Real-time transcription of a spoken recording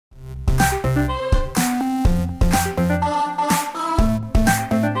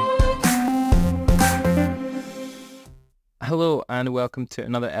and welcome to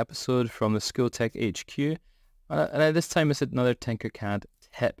another episode from the School Tech HQ. And this time it's another Tinkercad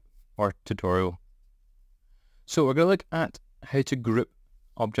tip or tutorial. So we're going to look at how to group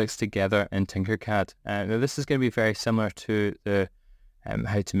objects together in Tinkercad. Now this is going to be very similar to the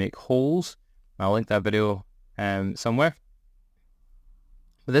how to make holes. I'll link that video somewhere.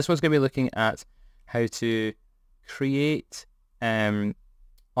 But this one's going to be looking at how to create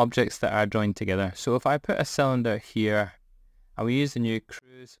objects that are joined together. So if I put a cylinder here, I will use the new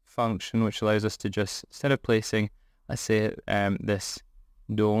cruise function, which allows us to just, instead of placing, let's say this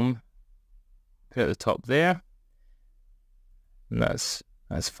dome, put it at the top there, and that's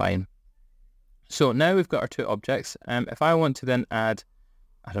fine. So now we've got our two objects. If I want to then add,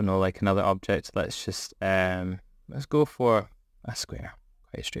 I don't know, like another object, let's just let's go for a square.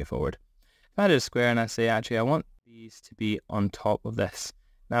 Quite straightforward. If I add a square and I say, actually, I want these to be on top of this.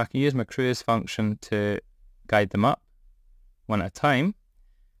 Now I can use my cruise function to guide them up one at a time.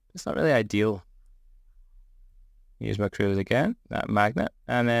 It's not really ideal. Use my cruise again, that magnet,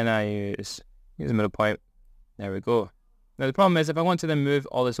 and then I use the middle point. There we go. Now the problem is if I want to then move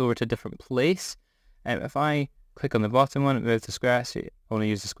all this over to a different place, if I click on the bottom one and move the square, so I only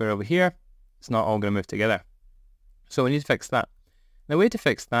use the square over here, it's not all going to move together. So we need to fix that. The way to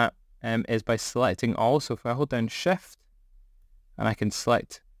fix that is by selecting all. So if I hold down Shift, and I can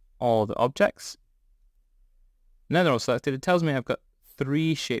select all the objects. Now they're all selected. It tells me I've got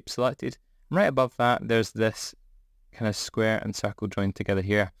 3 shapes selected. Right above that, there's this kind of square and circle joined together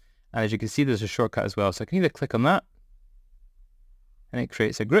here. And as you can see, there's a shortcut as well. So I can either click on that, and it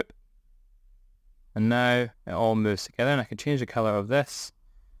creates a group. And now it all moves together, and I can change the color of this.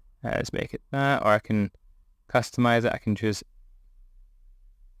 Let's make it that, or I can customize it. I can choose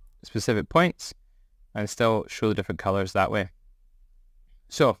specific points and still show the different colors that way.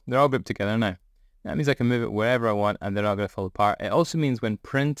 So they're all grouped together now. That means I can move it wherever I want and they're not going to fall apart. It also means when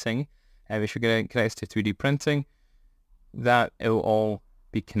printing, if you're going to connect to 3D printing, that it will all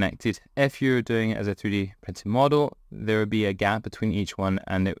be connected. If you're doing it as a 3D printing model, there would be a gap between each one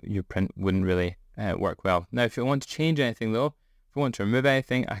and your print wouldn't really work well. Now if you want to change anything though, if I want to remove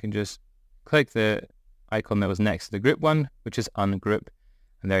anything, I can just click the icon that was next to the group one, which is ungroup,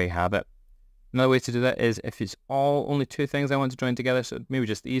 and there you have it. Another way to do that is if it's only 2 things I want to join together, so maybe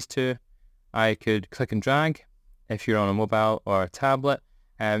just these 2, I could click and drag. If you're on a mobile or a tablet,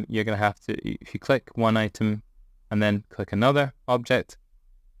 you're going to have to, if you click one item and then click another object,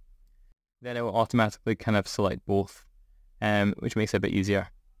 then it will automatically kind of select both, which makes it a bit easier.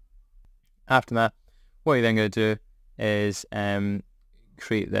 After that, what you're then going to do is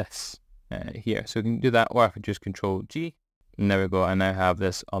create this here. So you can do that, or I could just Control G. And there we go, I now have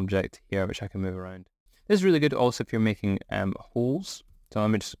this object here which I can move around. This is really good also if you're making holes. So let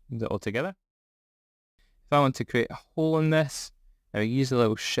me just do it all together. If I want to create a hole in this, I use a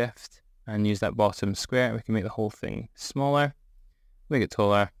little shift and use that bottom square. We can make the whole thing smaller, make it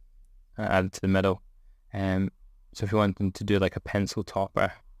taller, and add it to the middle. So if you want them to do like a pencil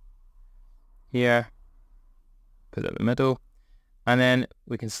topper here, put it in the middle, and then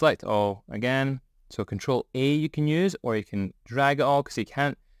we can select all again. So Control A you can use, or you can drag it all because you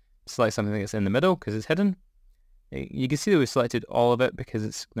can't select something that's in the middle because it's hidden. You can see that we've selected all of it because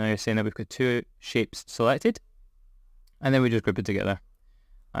it's now you're saying that we've got 2 shapes selected, and then we just group it together.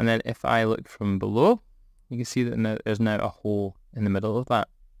 And then if I look from below, you can see that there's now a hole in the middle of that.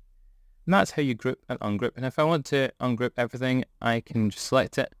 And that's how you group and ungroup. And if I want to ungroup everything, I can just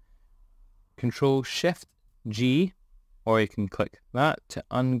select it, Control Shift G, or you can click that to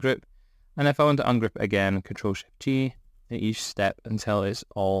ungroup. And if I want to ungroup again, Control Shift G at each step until it's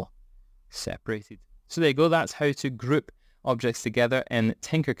all separated. So there you go, that's how to group objects together in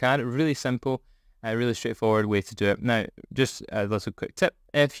Tinkercad. Really simple, really straightforward way to do it. Now, just a little quick tip,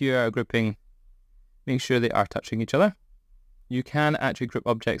 if you are grouping, make sure they are touching each other. You can actually group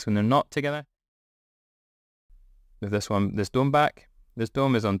objects when they're not together. With this one, this dome back, this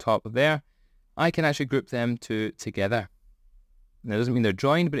dome is on top of there. I can actually group them together. Now, it doesn't mean they're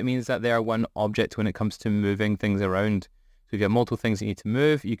joined, but it means that they are one object when it comes to moving things around. So if you have multiple things you need to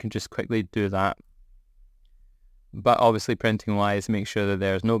move, you can just quickly do that. But obviously printing wise, make sure that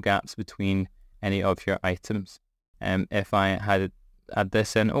there's no gaps between any of your items. If I had add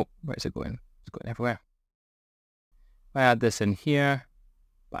this in, oh, where's it going? It's going everywhere. If I add this in here,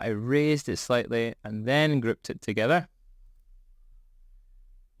 but I raised it slightly and then grouped it together,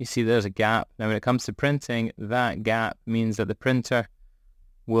 you see there's a gap. Now when it comes to printing, that gap means that the printer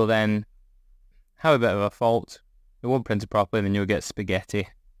will then have a bit of a fault. It won't print it properly and then you'll get spaghetti.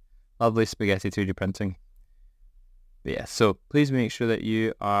 Lovely spaghetti 3D printing. But yeah, so please make sure that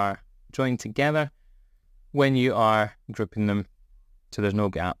you are joined together when you are grouping them so there's no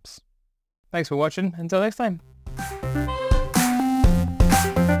gaps. Thanks for watching. Until next time.